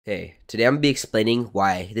Hey, today I'm gonna be explaining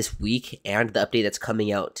why this week and the update that's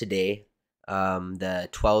coming out today, the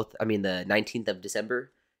 12th, the 19th of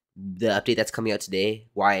December, the update that's coming out today,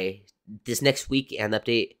 why this next week and the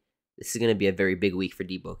update, this is gonna be a very big week for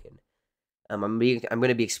Deepwoken. I'm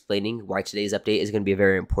gonna be explaining why today's update is gonna be a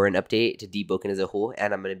very important update to Deepwoken as a whole,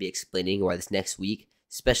 and I'm gonna be explaining why this next week,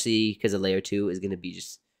 especially because of Layer 2, is gonna be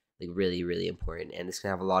just like really, really important, and it's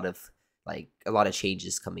gonna have a lot of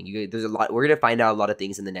changes coming. There's a lot. We're gonna find out a lot of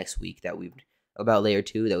things in the next week that we've about Layer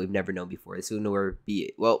 2 that we've never known before. This is gonna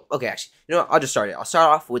be well. Okay, actually, I'll just start it. I'll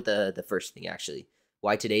start off with the first thing actually.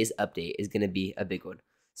 Why today's update is gonna be a big one.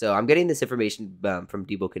 So I'm getting this information from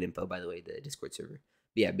Deepwoken Info, by the way, the Discord server.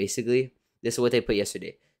 But yeah, basically, this is what they put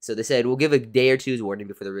yesterday. So they said we'll give a day or two's warning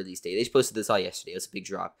before the release date. They just posted this all yesterday. It was a big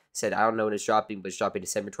drop. Said I don't know when it's dropping, but it's dropping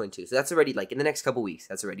December 22. So that's already like in the next couple weeks.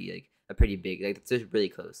 That's already like a pretty big. Like that's just really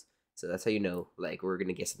close. So that's how you know like we're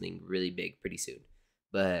gonna get something really big pretty soon.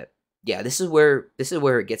 But yeah, this is where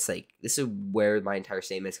it gets like this is where my entire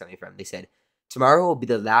statement is coming from. They said tomorrow will be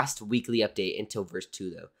the last weekly update until verse 2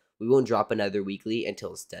 though. We won't drop another weekly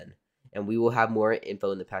until it's done. And we will have more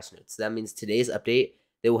info in the patch notes. So that means today's update,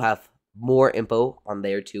 they will have more info on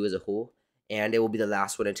layer 2 as a whole, and it will be the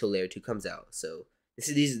last one until layer 2 comes out. So this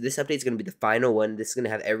update is going to be the final one. This is going to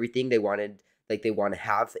have everything they wanted, like they want to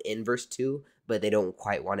have in verse 2, but they don't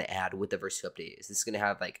quite want to add with the verse 2 update. This is going to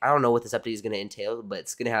have like I don't know what this update is going to entail, but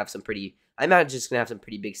it's going to have some pretty I imagine it's going to have some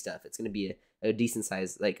pretty big stuff. It's going to be a decent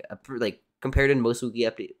size like compared to most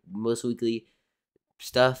weekly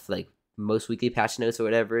stuff like most weekly patch notes or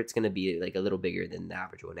whatever, it's going to be like a little bigger than the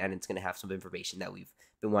average one, and it's going to have some information that we've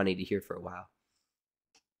been wanting to hear for a while.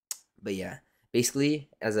 But yeah, basically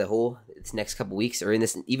as a whole, this next couple weeks or in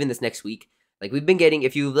this next week, like we've been getting,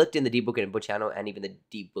 if you looked in the Deep Book and Info channel and even the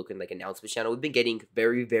Deep Book and like announcement channel, we've been getting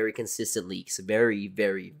very, very consistent leaks, very,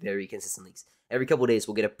 very, very consistent leaks. Every couple days,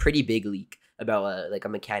 we'll get a pretty big leak about like a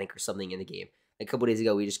mechanic or something in the game. Like a couple days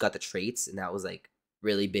ago, we just got the traits, and that was like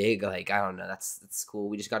really big. Like I don't know, that's cool.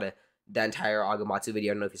 We just got the entire Agamatsu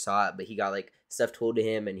video. I don't know if you saw it, but he got like stuff told to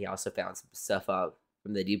him, and he also found some stuff out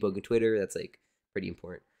from the Deep Book and Twitter. That's like pretty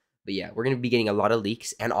important. But yeah, we're gonna be getting a lot of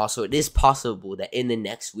leaks, and also it is possible that in the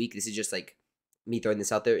next week, this is just like me throwing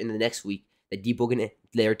this out there. In the next week, the Deepwoken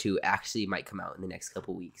Layer 2 actually might come out in the next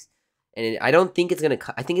couple weeks, and I don't think it's gonna.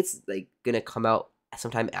 I think it's like gonna come out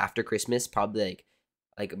sometime after Christmas, probably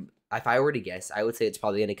like if I were to guess, I would say it's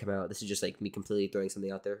probably gonna come out. This is just like me completely throwing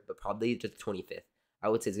something out there, but probably to the 25th. I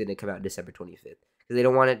would say it's gonna come out December 25th because they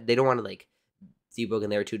don't want it. They don't want to like Deepwoken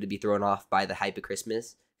Layer 2 to be thrown off by the hype of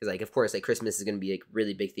Christmas. Because like of course like Christmas is gonna be like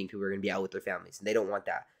really big thing. People are gonna be out with their families, and they don't want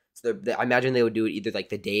that. So I imagine they would do it either like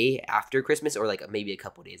the day after Christmas or like maybe a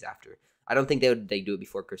couple days after. I don't think they would do it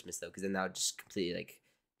before Christmas though, because then that would just completely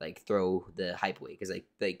like throw the hype away. Because like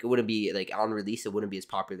it wouldn't be like on release, it wouldn't be as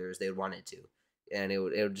popular as they would want it to, and it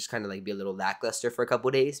would just kind of like be a little lackluster for a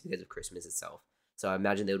couple days because of Christmas itself. So I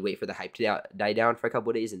imagine they would wait for the hype to die down for a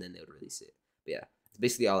couple days, and then they would release it. But yeah, it's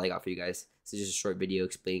basically all I got for you guys. This is just a short video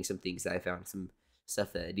explaining some things that I found, some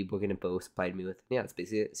stuff that Deep Book Info supplied me with. Yeah, that's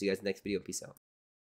basically it. See you guys in the next video. Peace out.